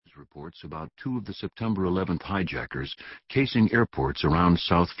reports about two of the September 11th hijackers casing airports around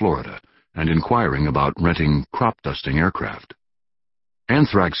South Florida and inquiring about renting crop-dusting aircraft.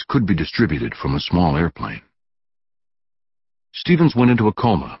 Anthrax could be distributed from a small airplane. Stevens went into a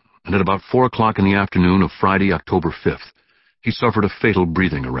coma, and at about 4 o'clock in the afternoon of Friday, October 5th, he suffered a fatal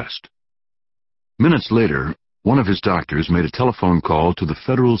breathing arrest. Minutes later, one of his doctors made a telephone call to the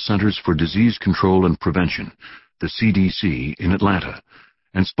Federal Centers for Disease Control and Prevention, the CDC, in Atlanta,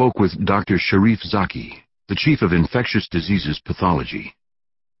 and spoke with Dr. Sharif Zaki, the chief of infectious diseases pathology.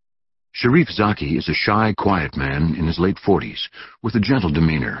 Sharif Zaki is a shy, quiet man in his late 40s, with a gentle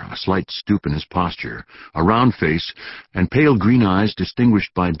demeanor, a slight stoop in his posture, a round face, and pale green eyes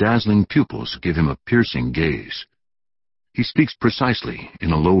distinguished by dazzling pupils give him a piercing gaze. He speaks precisely,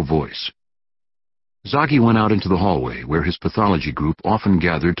 in a low voice. Zaki went out into the hallway, where his pathology group often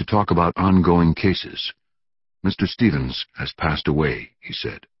gathered to talk about ongoing cases. "Mr. Stevens has passed away," he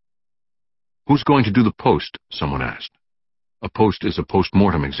said. "Who's going to do the post?" someone asked. A post is a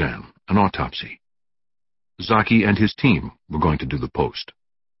post-mortem exam, an autopsy. Zaki and his team were going to do the post.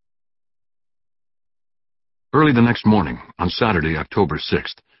 Early the next morning, on Saturday, October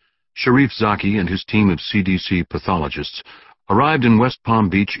 6th, Sharif Zaki and his team of CDC pathologists arrived in West Palm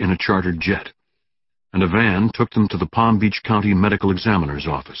Beach in a chartered jet, and a van took them to the Palm Beach County Medical Examiner's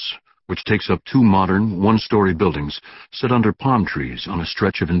office, which takes up 2 modern, 1-story buildings set under palm trees on a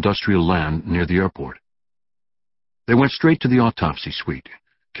stretch of industrial land near the airport. They went straight to the autopsy suite,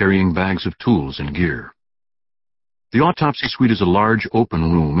 carrying bags of tools and gear. The autopsy suite is a large,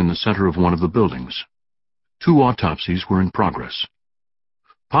 open room in the center of one of the buildings. 2 autopsies were in progress.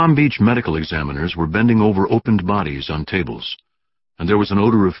 Palm Beach medical examiners were bending over opened bodies on tables, and there was an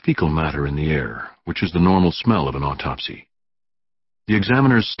odor of fecal matter in the air, which is the normal smell of an autopsy. The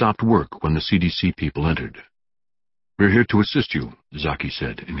examiners stopped work when the CDC people entered. "We're here to assist you," Zaki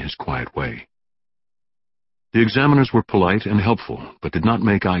said in his quiet way. The examiners were polite and helpful, but did not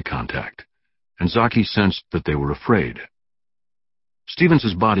make eye contact, and Zaki sensed that they were afraid.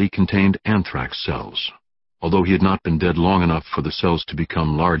 Stevens's body contained anthrax cells, although he had not been dead long enough for the cells to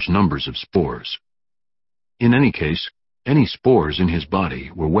become large numbers of spores. In any case, any spores in his body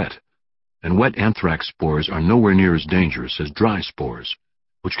were wet, and wet anthrax spores are nowhere near as dangerous as dry spores,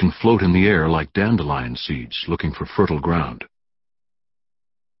 which can float in the air like dandelion seeds looking for fertile ground.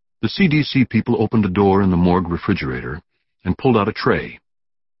 The CDC people opened a door in the morgue refrigerator and pulled out a tray.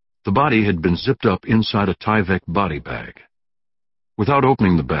 The body had been zipped up inside a Tyvek body bag. Without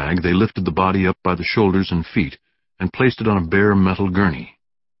opening the bag, they lifted the body up by the shoulders and feet and placed it on a bare metal gurney.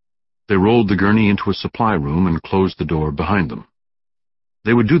 They rolled the gurney into a supply room and closed the door behind them.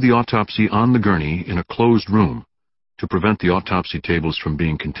 They would do the autopsy on the gurney in a closed room to prevent the autopsy tables from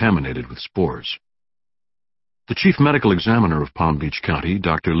being contaminated with spores. The chief medical examiner of Palm Beach County,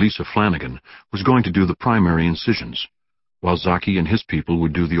 Dr. Lisa Flanagan, was going to do the primary incisions, while Zaki and his people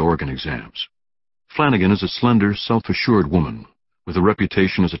would do the organ exams. Flanagan is a slender, self-assured woman with a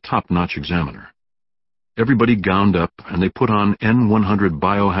reputation as a top-notch examiner. Everybody gowned up, and they put on N100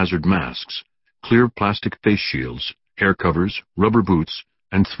 biohazard masks, clear plastic face shields, hair covers, rubber boots,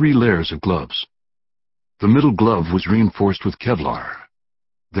 and 3 layers of gloves. The middle glove was reinforced with Kevlar.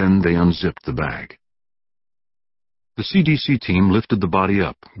 Then they unzipped the bag. The CDC team lifted the body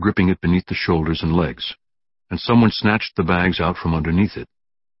up, gripping it beneath the shoulders and legs, and someone snatched the bags out from underneath it.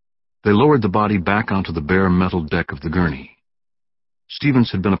 They lowered the body back onto the bare metal deck of the gurney.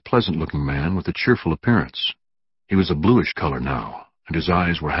 Stevens had been a pleasant-looking man with a cheerful appearance. He was a bluish color now, and his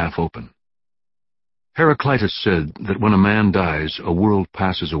eyes were half open. Heraclitus said that when a man dies, a world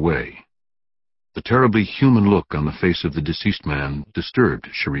passes away. The terribly human look on the face of the deceased man disturbed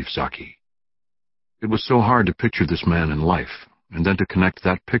Sharif Zaki. It was so hard to picture this man in life, and then to connect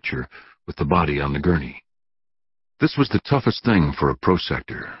that picture with the body on the gurney. This was the toughest thing for a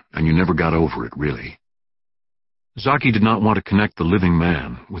prosector, and you never got over it, really. Zaki did not want to connect the living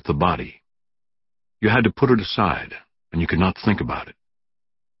man with the body. You had to put it aside, and you could not think about it.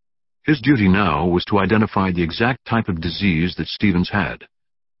 His duty now was to identify the exact type of disease that Stevens had,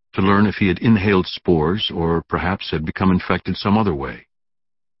 to learn if he had inhaled spores or perhaps had become infected some other way.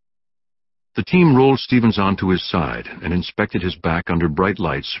 The team rolled Stevens onto his side and inspected his back under bright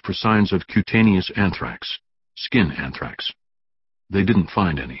lights for signs of cutaneous anthrax, skin anthrax. They didn't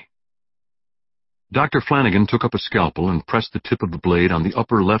find any. Dr. Flanagan took up a scalpel and pressed the tip of the blade on the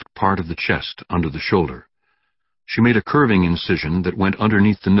upper left part of the chest under the shoulder. She made a curving incision that went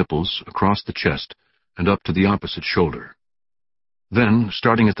underneath the nipples, across the chest, and up to the opposite shoulder. Then,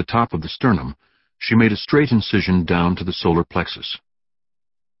 starting at the top of the sternum, she made a straight incision down to the solar plexus.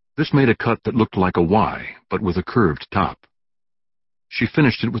 This made a cut that looked like a Y, but with a curved top. She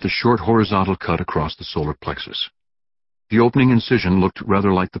finished it with a short horizontal cut across the solar plexus. The opening incision looked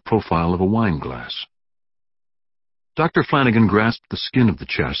rather like the profile of a wine glass. Dr. Flanagan grasped the skin of the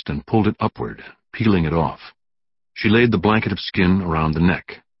chest and pulled it upward, peeling it off. She laid the blanket of skin around the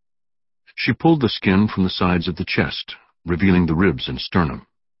neck. She pulled the skin from the sides of the chest, revealing the ribs and sternum.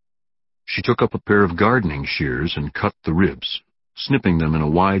 She took up a pair of gardening shears and cut the ribs, snipping them in a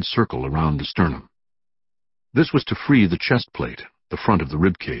wide circle around the sternum. This was to free the chest plate, the front of the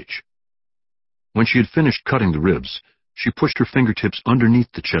rib cage. When she had finished cutting the ribs, she pushed her fingertips underneath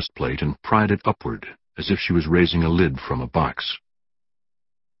the chest plate and pried it upward, as if she was raising a lid from a box.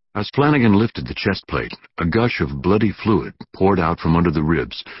 As Flanagan lifted the chest plate, a gush of bloody fluid poured out from under the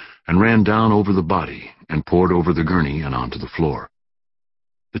ribs and ran down over the body and poured over the gurney and onto the floor.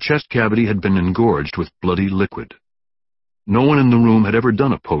 The chest cavity had been engorged with bloody liquid. No one in the room had ever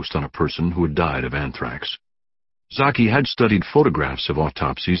done a post on a person who had died of anthrax. Zaki had studied photographs of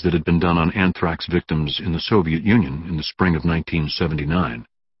autopsies that had been done on anthrax victims in the Soviet Union in the spring of 1979,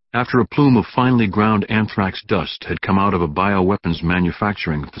 after a plume of finely ground anthrax dust had come out of a bioweapons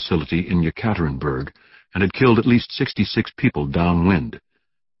manufacturing facility in Yekaterinburg and had killed at least 66 people downwind.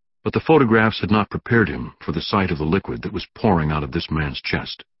 But the photographs had not prepared him for the sight of the liquid that was pouring out of this man's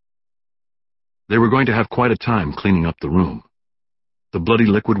chest. They were going to have quite a time cleaning up the room. The bloody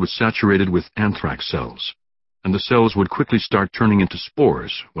liquid was saturated with anthrax cells, and the cells would quickly start turning into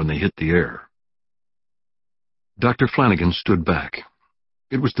spores when they hit the air. Dr. Flanagan stood back.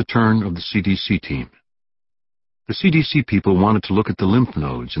 It was the turn of the CDC team. The CDC people wanted to look at the lymph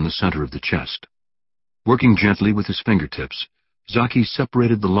nodes in the center of the chest. Working gently with his fingertips, Zaki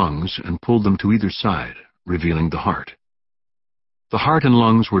separated the lungs and pulled them to either side, revealing the heart. The heart and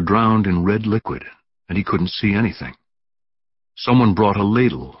lungs were drowned in red liquid, and he couldn't see anything. Someone brought a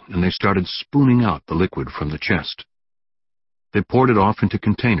ladle, and they started spooning out the liquid from the chest. They poured it off into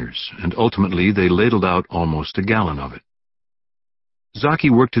containers, and ultimately they ladled out almost a gallon of it. Zaki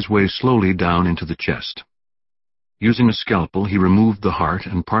worked his way slowly down into the chest. Using a scalpel, he removed the heart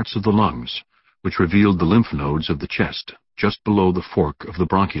and parts of the lungs, which revealed the lymph nodes of the chest, just below the fork of the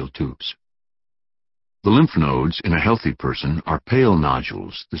bronchial tubes. The lymph nodes in a healthy person are pale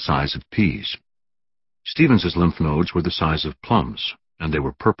nodules the size of peas. Stevens's lymph nodes were the size of plums, and they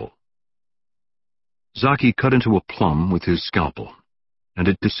were purple. Zaki cut into a plum with his scalpel, and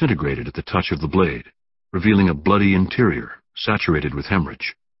it disintegrated at the touch of the blade, revealing a bloody interior, saturated with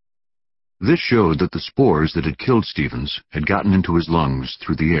hemorrhage. This showed that the spores that had killed Stevens had gotten into his lungs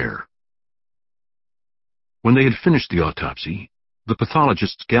through the air. When they had finished the autopsy, the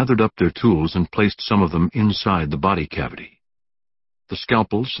pathologists gathered up their tools and placed some of them inside the body cavity. The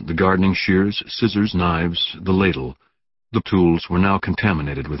scalpels, the gardening shears, scissors, knives, the ladle, the tools were now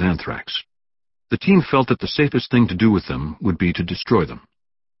contaminated with anthrax. The team felt that the safest thing to do with them would be to destroy them.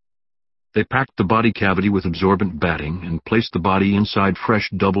 They packed the body cavity with absorbent batting and placed the body inside fresh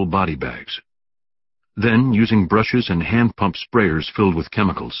double body bags. Then, using brushes and hand-pump sprayers filled with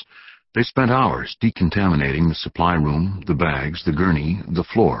chemicals, they spent hours decontaminating the supply room, the bags, the gurney, the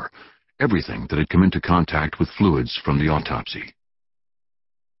floor, everything that had come into contact with fluids from the autopsy.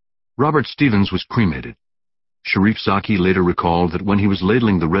 Robert Stevens was cremated. Sharif Zaki later recalled that when he was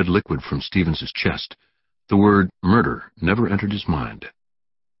ladling the red liquid from Stevens's chest, the word murder never entered his mind.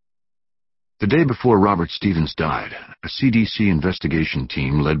 The day before Robert Stevens died, a CDC investigation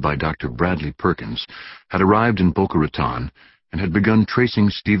team led by Dr. Bradley Perkins had arrived in Boca Raton and had begun tracing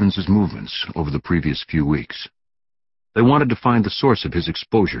Stevens's movements over the previous few weeks. They wanted to find the source of his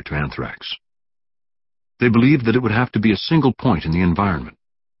exposure to anthrax. They believed that it would have to be a single point in the environment,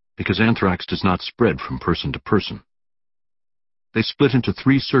 because anthrax does not spread from person to person. They split into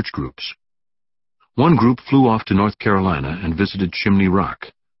 3 search groups. One group flew off to North Carolina and visited Chimney Rock,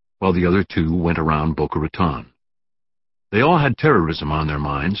 while the other 2 went around Boca Raton. They all had terrorism on their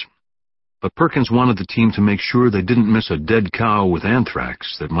minds, but Perkins wanted the team to make sure they didn't miss a dead cow with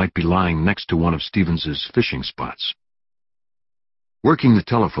anthrax that might be lying next to one of Stevens's fishing spots. Working the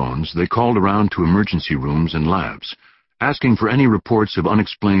telephones, they called around to emergency rooms and labs, asking for any reports of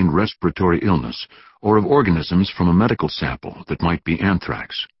unexplained respiratory illness or of organisms from a medical sample that might be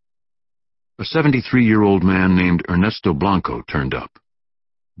anthrax. A 73-year-old man named Ernesto Blanco turned up.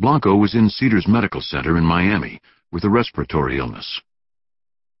 Blanco was in Cedars Medical Center in Miami with a respiratory illness.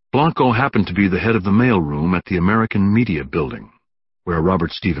 Blanco happened to be the head of the mailroom at the American Media Building, where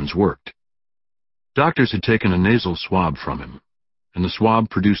Robert Stevens worked. Doctors had taken a nasal swab from him, and the swab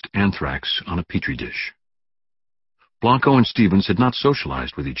produced anthrax on a petri dish. Blanco and Stevens had not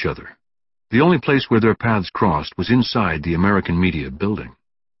socialized with each other. The only place where their paths crossed was inside the American Media Building.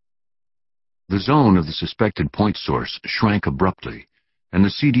 The zone of the suspected point source shrank abruptly, and the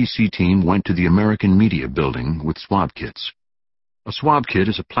CDC team went to the American Media Building with swab kits. A swab kit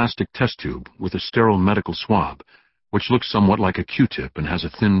is a plastic test tube with a sterile medical swab, which looks somewhat like a Q-tip and has a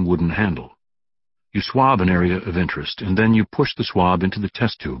thin wooden handle. You swab an area of interest, and then you push the swab into the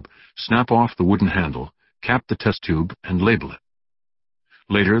test tube, snap off the wooden handle, cap the test tube, and label it.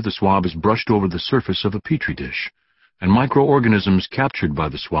 Later, the swab is brushed over the surface of a petri dish, and microorganisms captured by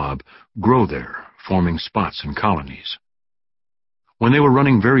the swab grow there, forming spots and colonies. When they were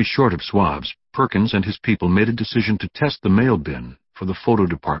running very short of swabs, Perkins and his people made a decision to test the mail bin for the photo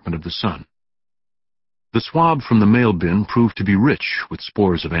department of the Sun. The swab from the mail bin proved to be rich with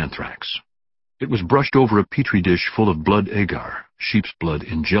spores of anthrax. It was brushed over a petri dish full of blood agar, sheep's blood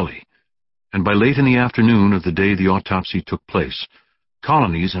in jelly, and by late in the afternoon of the day the autopsy took place,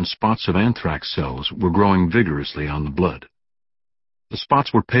 colonies and spots of anthrax cells were growing vigorously on the blood. The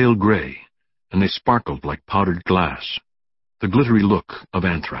spots were pale gray, and they sparkled like powdered glass, the glittery look of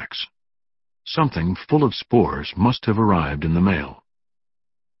anthrax. Something full of spores must have arrived in the mail.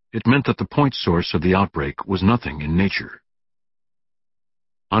 It meant that the point source of the outbreak was nothing in nature.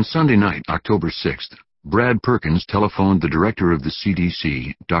 On Sunday night, October 6th, Brad Perkins telephoned the director of the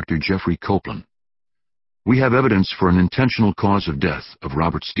CDC, Dr. Jeffrey Copeland. "We have evidence for an intentional cause of death of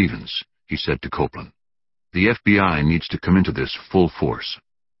Robert Stevens," he said to Copeland. "The FBI needs to come into this full force."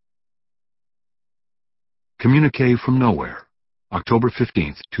 Communique from Nowhere, October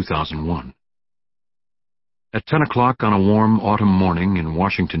 15, 2001. At 10 o'clock on a warm autumn morning in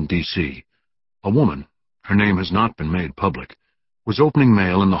Washington, D.C., a woman, her name has not been made public, was opening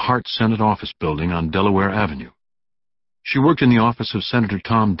mail in the Hart Senate Office Building on Delaware Avenue. She worked in the office of Senator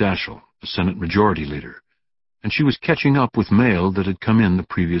Tom Daschle, the Senate Majority Leader, and she was catching up with mail that had come in the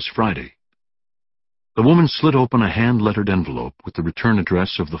previous Friday. The woman slid open a hand-lettered envelope with the return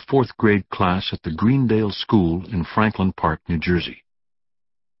address of the fourth-grade class at the Greendale School in Franklin Park, New Jersey.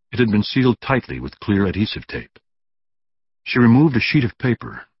 It had been sealed tightly with clear adhesive tape. She removed a sheet of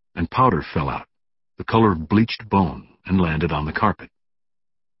paper, and powder fell out, the color of bleached bone, and landed on the carpet.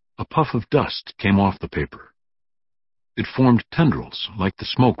 A puff of dust came off the paper. It formed tendrils, like the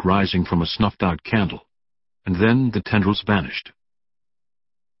smoke rising from a snuffed-out candle, and then the tendrils vanished.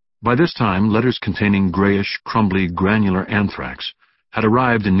 By this time, letters containing grayish, crumbly, granular anthrax had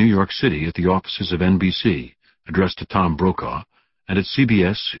arrived in New York City at the offices of NBC, addressed to Tom Brokaw, and at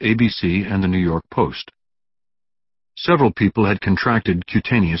CBS, ABC, and the New York Post. Several people had contracted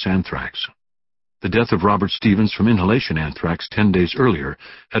cutaneous anthrax. The death of Robert Stevens from inhalation anthrax 10 days earlier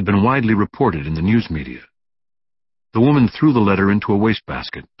had been widely reported in the news media. The woman threw the letter into a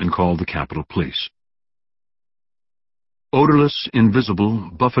wastebasket and called the Capitol Police. Odorless, invisible,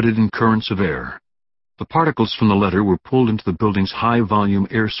 buffeted in currents of air, the particles from the letter were pulled into the building's high-volume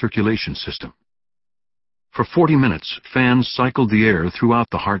air circulation system. For 40 minutes, fans cycled the air throughout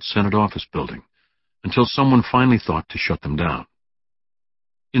the Hart Senate Office Building, until someone finally thought to shut them down.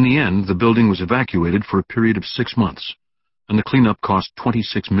 In the end, the building was evacuated for a period of 6 months, and the cleanup cost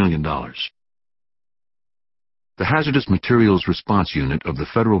 $26 million. The Hazardous Materials Response Unit of the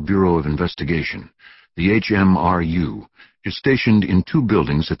Federal Bureau of Investigation, the HMRU, is stationed in 2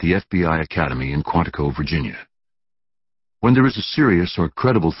 buildings at the FBI Academy in Quantico, Virginia. When there is a serious or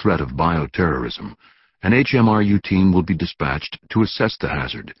credible threat of bioterrorism, an HMRU team will be dispatched to assess the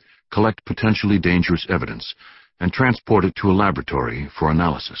hazard, collect potentially dangerous evidence, and transport it to a laboratory for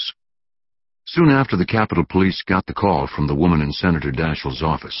analysis. Soon after the Capitol Police got the call from the woman in Senator Daschle's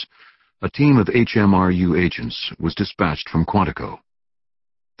office, a team of HMRU agents was dispatched from Quantico.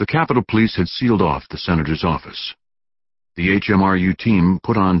 The Capitol Police had sealed off the senator's office. The HMRU team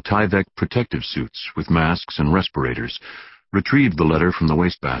put on Tyvek protective suits with masks and respirators, retrieved the letter from the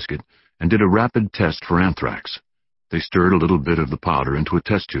wastebasket, and did a rapid test for anthrax. They stirred a little bit of the powder into a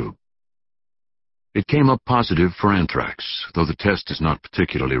test tube. It came up positive for anthrax, though the test is not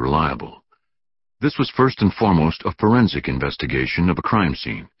particularly reliable. This was first and foremost a forensic investigation of a crime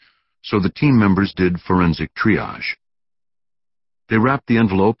scene, so the team members did forensic triage. They wrapped the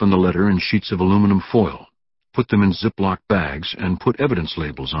envelope and the letter in sheets of aluminum foil, put them in Ziploc bags, and put evidence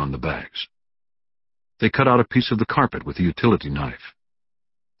labels on the bags. They cut out a piece of the carpet with a utility knife.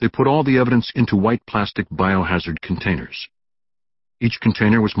 They put all the evidence into white plastic biohazard containers. Each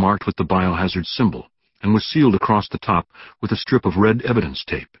container was marked with the biohazard symbol and was sealed across the top with a strip of red evidence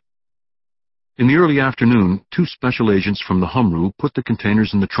tape. In the early afternoon, 2 special agents from the Humru put the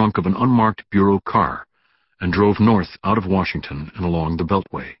containers in the trunk of an unmarked Bureau car and drove north out of Washington and along the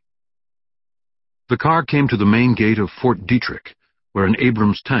Beltway. The car came to the main gate of Fort Detrick, where an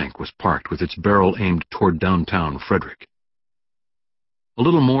Abrams tank was parked with its barrel aimed toward downtown Frederick. A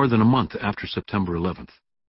little more than a month after September 11th,